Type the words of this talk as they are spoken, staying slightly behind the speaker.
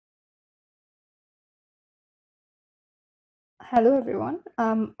Hello everyone,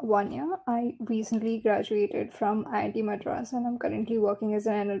 I'm Vanya. I recently graduated from IIT Madras and I'm currently working as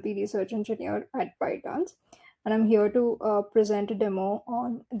an NLP research engineer at ByteDance. And I'm here to present a demo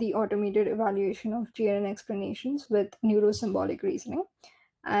on the automated evaluation of GNN explanations with neuro-symbolic reasoning.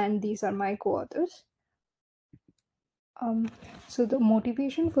 And these are my co-authors. Um, so the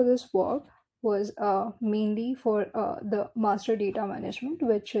motivation for this work was mainly for the master data management,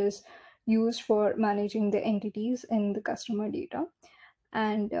 which is used for managing the entities in the customer data.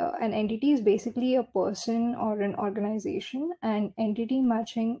 And an entity is basically a person or an organization, and entity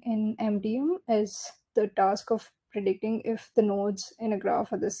matching in MDM is the task of predicting if the nodes in a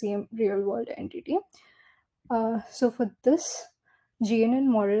graph are the same real world entity. So for this, GNN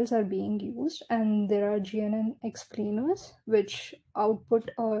models are being used, and there are GNN explainers which output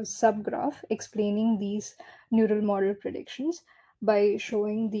a subgraph explaining these neural model predictions by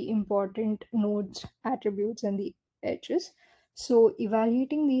showing the important nodes, attributes, and the edges. So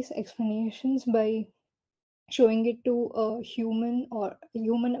evaluating these explanations by showing it to a human or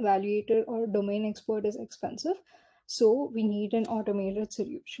human evaluator or domain expert is expensive. So we need an automated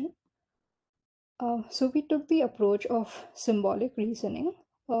solution. So we took the approach of symbolic reasoning.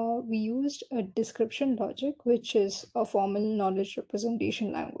 We used a description logic, which is a formal knowledge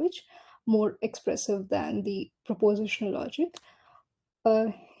representation language, more expressive than the propositional logic.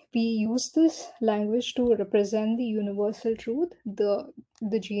 Uh, we use this language to represent the universal truth, the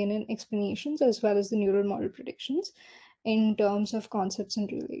GNN explanations, as well as the neural model predictions in terms of concepts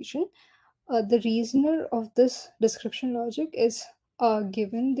and relation. The reasoner of this description logic is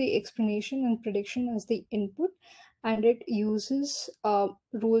given the explanation and prediction as the input, and it uses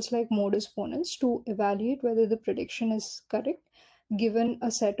rules like modus ponens to evaluate whether the prediction is correct given a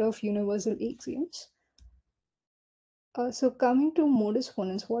set of universal axioms. So coming to modus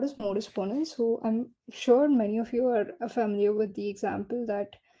ponens, what is modus ponens? So I'm sure many of you are familiar with the example that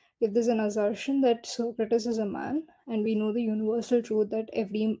if there's an assertion that Socrates is a man, and we know the universal truth that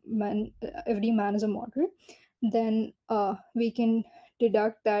every man is a mortal, then we can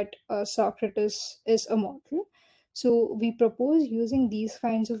deduct that Socrates is a mortal. So we propose using these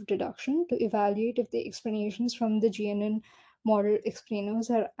kinds of deduction to evaluate if the explanations from the GNN model explainers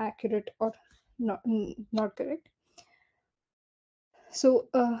are accurate or not correct. So,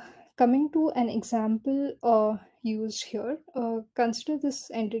 coming to an example used here, consider this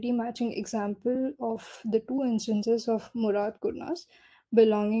entity matching example of the two instances of Murad Gurnas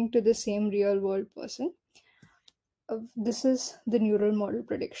belonging to the same real world person. This is the neural model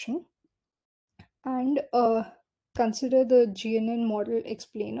prediction. And consider the GNN model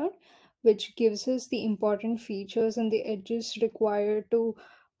explainer, which gives us the important features and the edges required to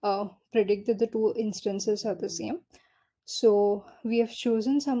predict that the two instances are the same. So we have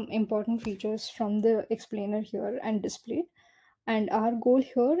chosen some important features from the explainer here and displayed. And our goal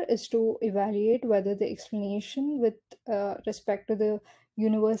here is to evaluate whether the explanation with respect to the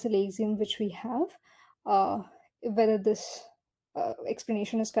universal axiom which we have, whether this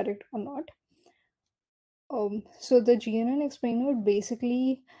explanation is correct or not. So the GNN explainer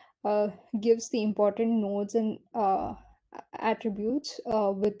basically gives the important nodes and attributes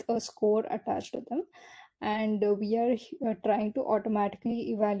with a score attached to them, and we are trying to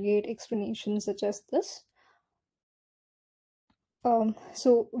automatically evaluate explanations such as this.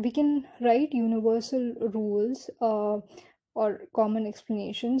 So we can write universal rules or common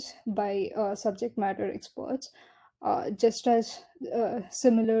explanations by subject matter experts, just as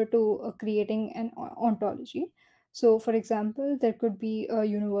similar to creating an ontology. So, for example, there could be a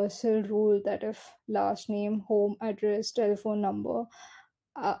universal rule that if last name, home address, telephone number,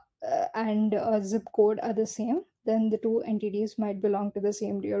 and zip code are the same, then the two entities might belong to the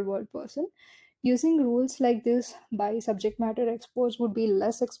same real world person. Using rules like this by subject matter experts would be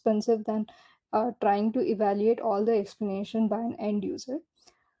less expensive than trying to evaluate all the explanation by an end user.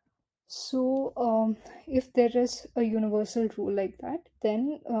 So, if there is a universal rule like that,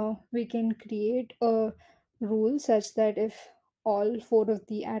 then we can create a rule such that if all four of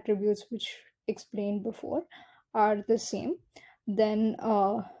the attributes which explained before are the same, then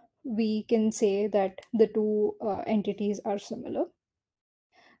we can say that the two entities are similar.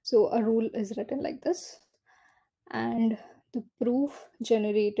 So, a rule is written like this, and the proof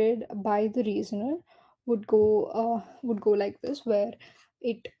generated by the reasoner would go like this, where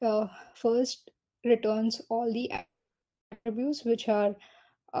it first returns all the attributes which are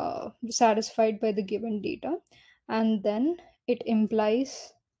satisfied by the given data, and then it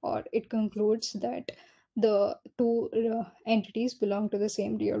implies or it concludes that the two entities belong to the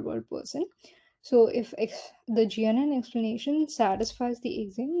same real world person. So if the GNN explanation satisfies the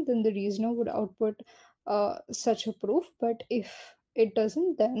axiom, then the reasoner would output such a proof, but if it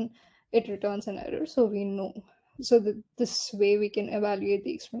doesn't, then it returns an error, so we know. So this way we can evaluate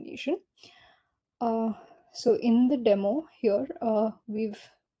the explanation. uh, so in the demo here,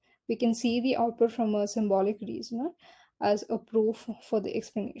 we can see the output from a symbolic reasoner as a proof for the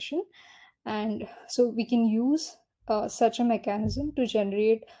explanation. And so we can use such a mechanism to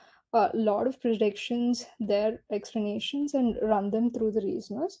generate a lot of predictions, their explanations, and run them through the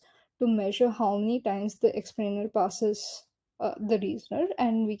reasoners to measure how many times the explainer passes the reasoner.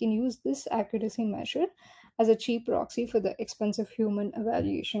 And we can use this accuracy measure as a cheap proxy for the expensive human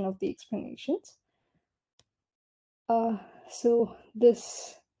evaluation of the explanations. Uh, so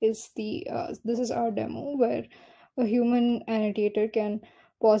this is our demo where a human annotator can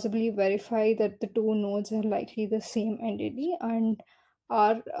possibly verify that the two nodes are likely the same entity, and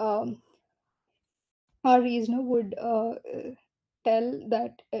our our reasoner would tell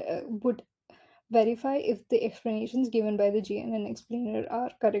that would verify if the explanations given by the GNN explainer are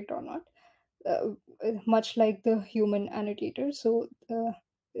correct or not, much like the human annotator. So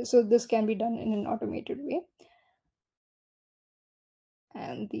this can be done in an automated way.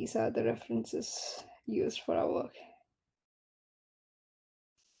 And these are the references used for our work.